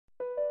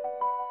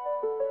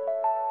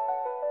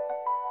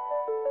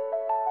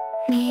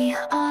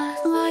Neon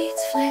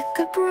lights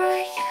flicker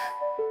bright,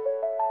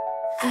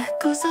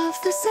 echoes of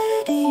the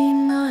city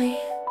night.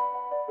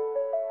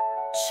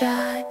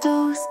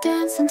 Shadows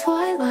dance in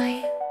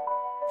twilight,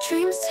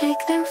 dreams take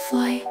their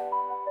flight.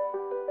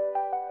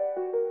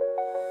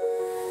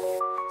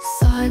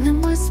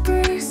 Silent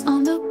whispers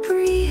on the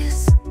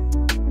breeze,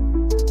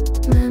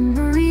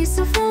 memories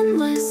of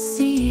endless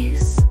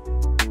seas.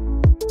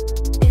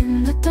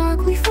 In the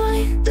dark we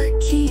find the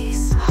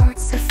keys,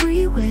 hearts set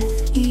free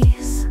with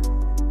ease.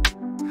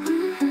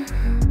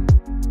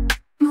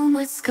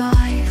 Moonlit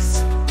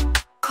skies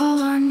call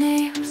our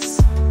names,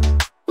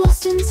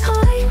 lost in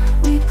time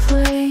we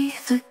play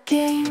the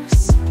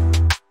games.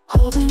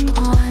 Holding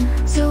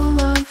on to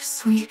love's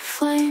sweet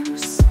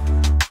flames,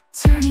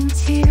 turning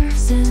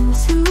tears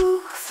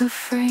into the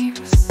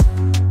frames.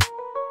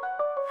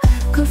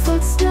 Echo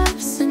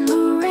footsteps in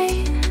the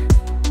rain,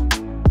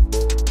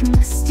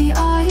 misty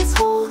eyes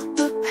hold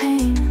the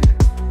pain.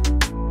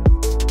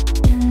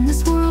 In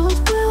this world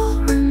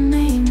we'll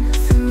remain,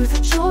 through the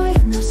joy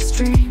and the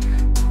strain.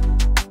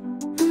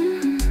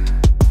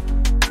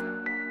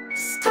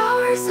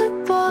 Stars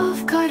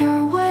above guide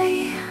our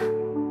way,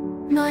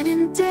 night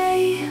and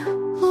day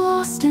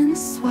lost in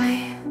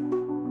sway.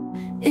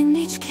 In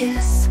each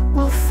kiss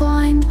we'll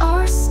find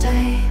our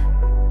stay,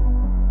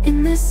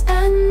 in this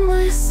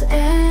endless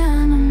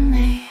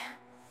anime.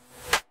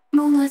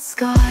 Moonlit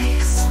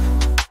skies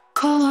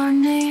call our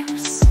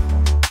names,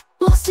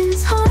 lost in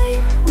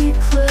time we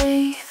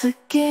play the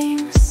game.